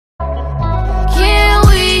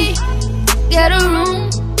get a room,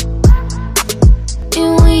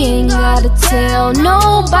 and we ain't gotta tell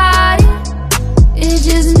nobody. It's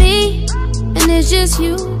just me, and it's just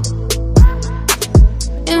you,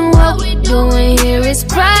 and what we doing here is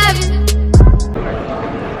private.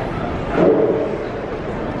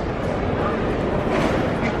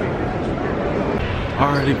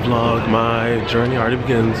 Already vlogged, my journey already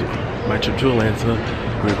begins. My trip to Atlanta.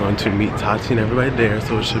 We're going to meet Tati and everybody there,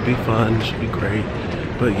 so it should be fun, it should be great.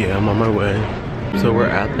 But yeah, I'm on my way. So we're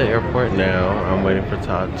at the airport now. I'm waiting for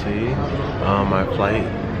Tati. My flight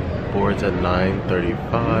boards at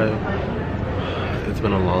 9:35. It's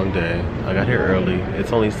been a long day. I got here early.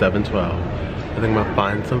 It's only 7:12. I think I'm gonna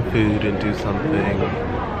find some food and do something.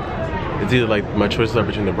 It's either like my choices are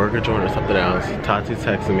between the burger joint or something else. Tati's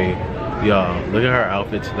texting me. Y'all, look at her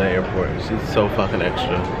outfit to the airport. She's so fucking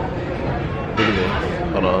extra. Look at this.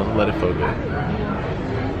 Hold on, let it focus.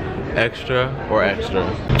 Extra or extra.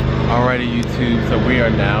 Alrighty, YouTube, so we are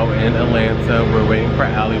now in Atlanta. We're waiting for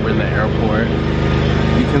Allie. We're in the airport.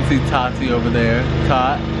 You can see Tati over there.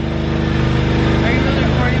 Tot. Are you really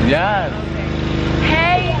recording? Yes.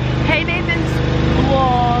 Okay. Hey Nathan's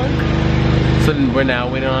vlog. So we're now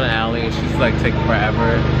waiting on Allie, and she's like taking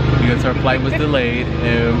forever because her flight was delayed,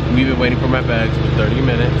 and we've been waiting for my bags for 30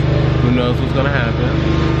 minutes. Who knows what's gonna happen?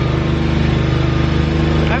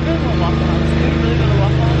 I really want Waffle House. Are you really gonna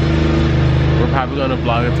Waffle House? We're probably gonna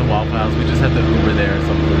vlog it to Waffle House. We just have to Uber there or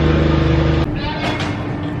something.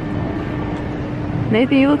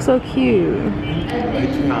 Nathan, you look so cute. I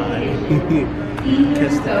try.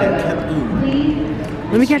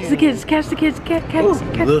 Let me catch the kids. Catch the kids. Catch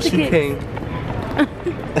the kids.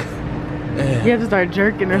 You have to start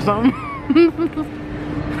jerking or something.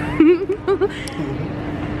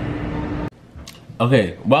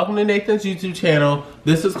 Okay, welcome to Nathan's YouTube channel.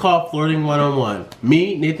 This is called Flirting 101.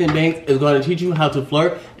 Me, Nathan Banks, is going to teach you how to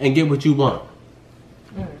flirt and get what you want.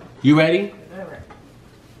 You ready?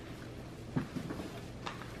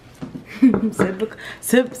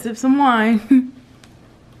 Sip some wine.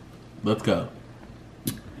 Let's go.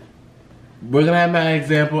 We're gonna have my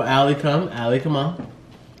example. Allie, come. Allie, come on.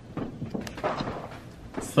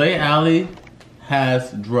 Say Allie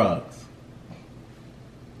has drugs,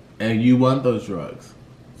 and you want those drugs,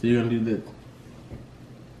 so you're gonna do this.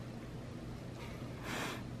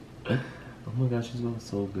 Oh my gosh, she's going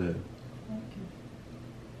so good. Thank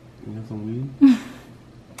you. You got some weed?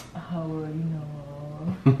 How will you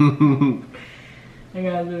know? I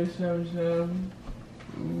gotta do some.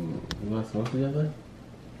 You wanna smoke together?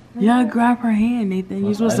 You gotta grab her hand, Nathan.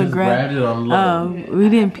 You're supposed to grab. Grabbed it on low. We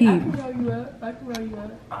didn't peep.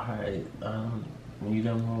 Alright, when you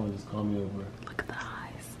done home, just call me over. Look at the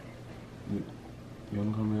eyes. You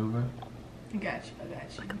wanna call me over? I got you.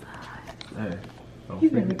 Look at the eyes. Hey,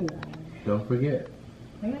 don't forget.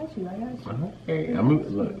 I got you. Hey,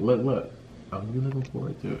 look. I'm really looking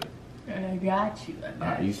forward to it. I got you.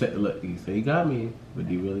 You say you got me, but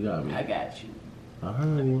you really got me. I got you.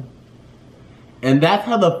 Alright. And that's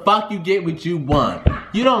how the fuck you get what you want.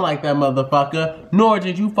 You don't like that motherfucker, nor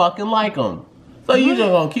did you fucking like him. So you just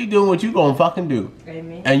gonna keep doing what you gonna fucking do.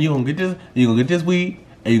 Amen. And you gonna get this weed,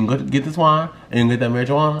 and you gonna get this wine, and you gonna get that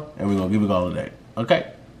marijuana, and we're gonna give it all today.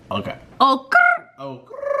 Okay? Okay.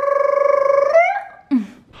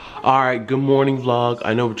 Alright, good morning vlog.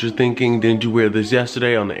 I know what you're thinking. Didn't you wear this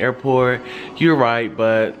yesterday on the airport? You're right,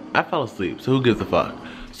 but I fell asleep, so who gives a fuck?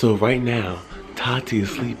 So right now, Tati is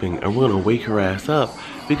sleeping, and we're gonna wake her ass up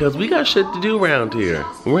because we got shit to do around here.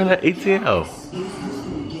 We're in that ATL.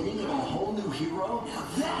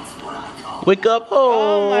 Wake up, ho!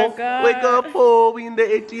 Oh my God. Wake up, ho! We in the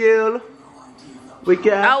ATL. Wake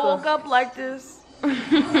up. I woke up like this.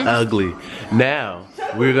 Ugly. Now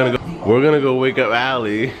we're gonna go wake up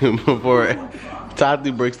Allie before Tati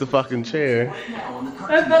breaks the fucking chair.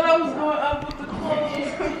 I thought I was going up with the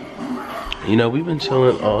clothes. You know, we've been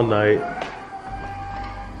chilling all night.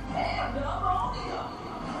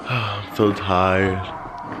 I'm so tired.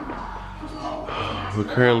 We're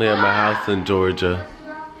currently at my house in Georgia.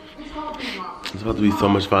 It's about to be so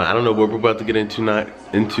much fun. I don't know what we're about to get into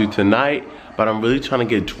tonight, but I'm really trying to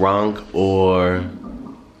get drunk or...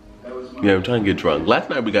 Yeah, I'm trying to get drunk. Last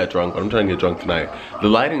night we got drunk, but I'm trying to get drunk tonight. The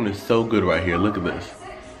lighting is so good right here. Look at this.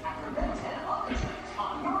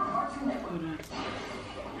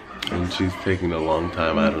 And she's taking a long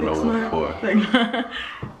time. I don't know what for.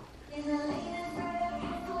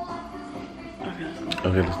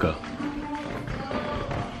 Okay, let's go.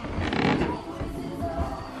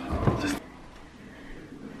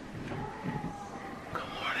 Good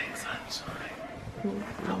morning, sunshine.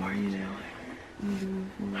 How are you doing?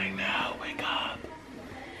 Right now, wake up.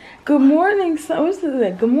 Good morning, sun. What's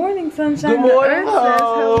that? Good morning, sunshine. Good morning, the earth says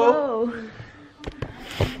ho.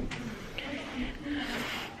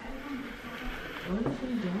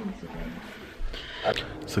 hello.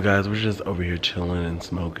 So guys, we're just over here chilling and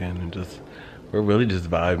smoking and we're really just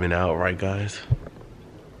vibing out, right guys?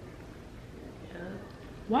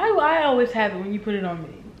 Why do I always have it when you put it on me?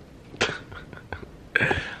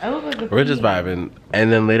 I look like a We're just vibing.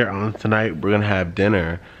 And then later on tonight, we're gonna have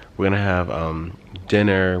dinner. We're gonna have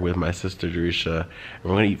dinner with my sister Jerisha, and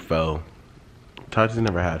we're gonna eat pho. Tati's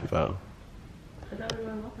never had pho.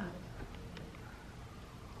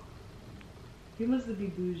 You must be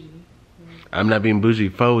bougie. I'm not being bougie.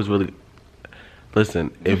 Pho is really.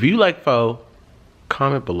 Listen, if you like pho,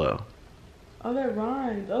 comment below. Oh, that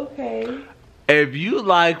rhymes. Okay. If you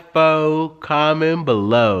like pho, comment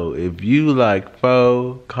below. If you like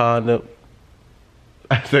pho, condom.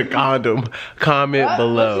 I said condom. Comment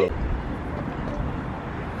below.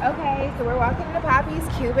 Okay, so we're walking to Poppy's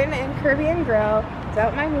Cuban and Caribbean Grill.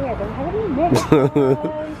 Don't mind me, I don't have any makeup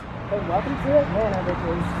on. But welcome to Atlanta,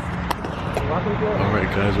 bitches. Welcome to Atlanta.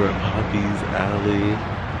 Alright guys, we're at Poppy's Alley.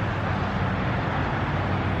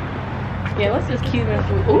 Yeah, what's this Cuban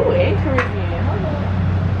food? Ooh, and Caribbean. Hold on.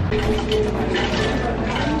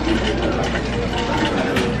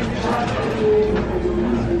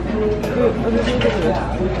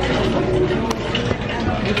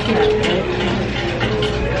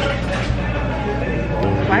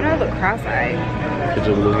 Why do I look cross-eyed? Because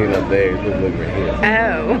you're looking up there, you're looking right here.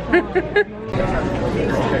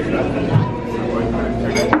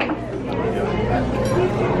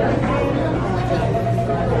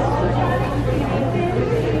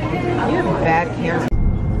 You have bad camera.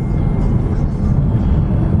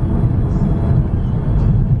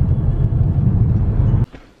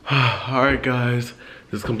 Alright guys,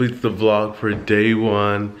 this completes the vlog for day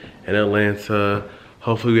 1 in Atlanta.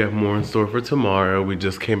 Hopefully we have more in store for tomorrow. We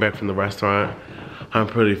just came back from the restaurant. I'm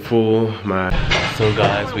pretty full. So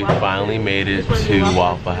guys, we finally made it to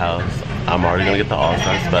Waffle House. I'm already gonna get the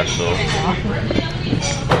All-Star Special.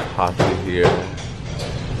 Poppy here.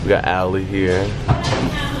 We got Allie here.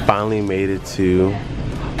 Finally made it to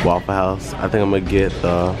Waffle House. I think I'm gonna get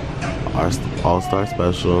the All-Star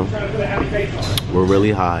Special. We're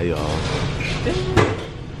really high, y'all.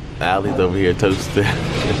 Allie's over here toasting.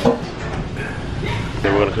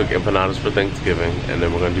 Then we're gonna cook empanadas for Thanksgiving, and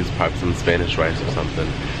then we're gonna do probably some Spanish rice or something.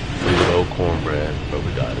 A little cornbread, but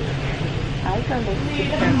we got it.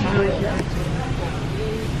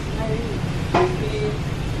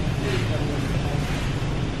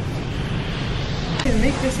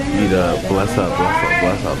 Eat up, bless up, bless up,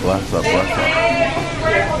 bless up, bless up, bless up.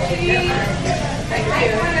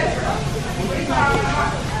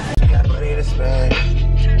 Got money to spend.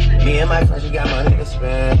 Me and my friends, we got money to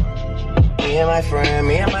spend. Me and my friend,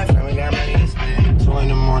 we got money to spend. 2 in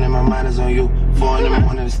the morning, my mind is on you. 4 in the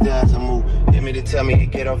morning, the stairs I move. Hit me to tell me to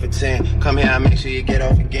get off at 10. Come here, I make sure you get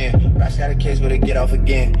off again. Rush got a case, but it get off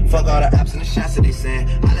again. Fuck all the apps and the shots that they send.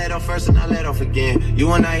 I let off first and I let off again. You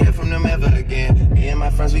will not hear from them ever again. Me and my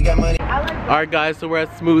friends, we got money. Alright guys, so we're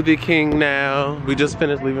at Smoothie King now. We just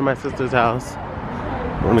finished leaving my sister's house.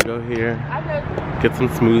 We're gonna go here, get some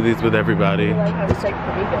smoothies with everybody.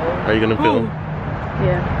 Are you gonna film?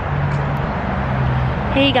 Yeah.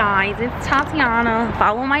 Hey guys, it's Tatiana.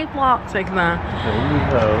 Follow my vlog. Check that.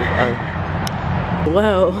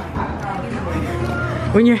 Whoa.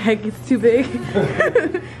 When your head gets too big.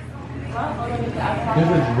 This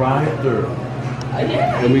is right through.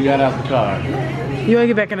 And we got out the car. You wanna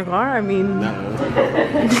get back in the car? I mean, No.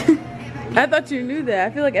 I thought you knew that. I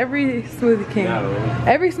feel like every Smoothie King, No.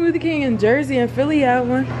 every Smoothie King in Jersey and Philly have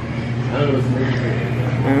one.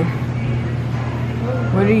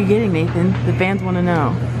 What are you getting, Nathan? The fans want to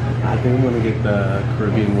know. I think I'm gonna get the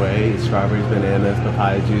Caribbean way, strawberries, bananas,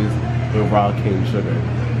 papaya juice, with raw cane sugar.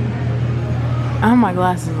 I have my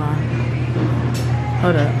glasses on.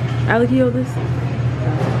 Hold up. Alec, can you hold this?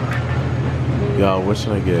 Y'all, what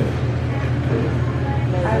should I get?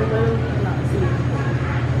 I literally cannot see.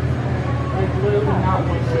 Like, literally not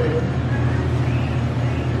one shade.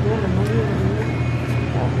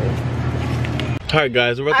 Alright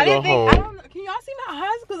guys, we're about to go home. Can y'all see my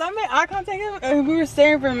eyes? Because I made eye contact and we were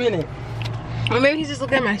staring for a minute. Or maybe he's just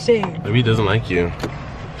looking at my shade. Maybe he doesn't like you.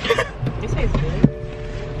 It tastes good.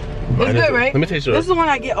 It's good, right? Let me taste yours. This is the one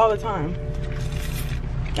I get all the time.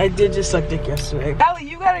 I did just suck dick yesterday. Allie,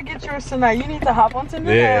 you gotta get yours tonight. You need to hop on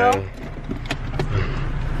Tinder now.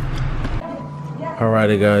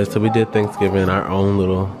 Alrighty guys, so we did Thanksgiving, our own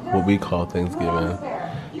little, what we call Thanksgiving.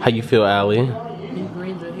 How you feel, Allie? These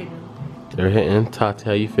greens are hitting. They're hitting. Tati,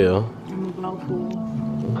 how you feel? I'm a mouthful.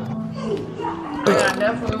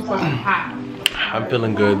 definitely fucking hot. I'm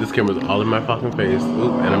feeling good. This camera's all in my fucking face.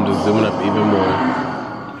 Oop, and I'm just zooming up even more.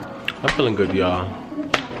 I'm feeling good, y'all.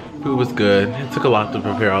 Food was good. It took a lot to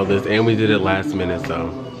prepare all this, and we did it last minute, so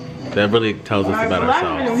that really tells us about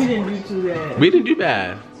ourselves. We didn't do too bad. We didn't do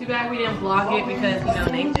bad. Too bad we didn't vlog it because, you know,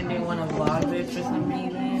 Nathan didn't want to vlog this for some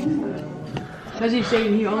reason. Because he's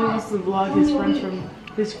shady, he only wants to vlog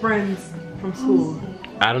his friends from school.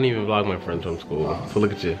 I don't even vlog my friends from school. So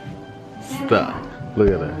look at you. Stuck. Look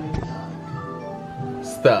at her.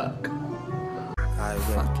 Stuck.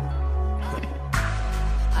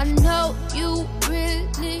 I know you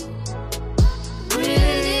really,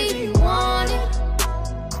 really want it.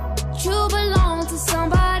 You belong to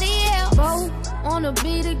somebody else. Both wanna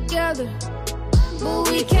be together, but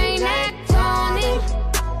we can't act on it.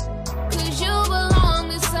 Cause you belong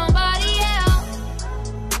to somebody else.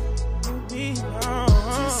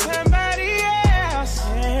 Somebody else,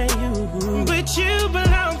 but you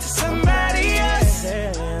belong to somebody else.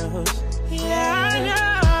 Yeah,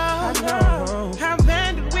 I know. How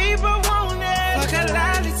bad do we both want it? Fuck a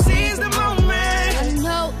lie that sees the moment. I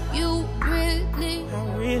know you really,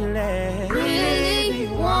 really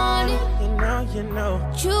want it. You know.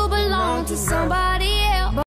 You belong to somebody else.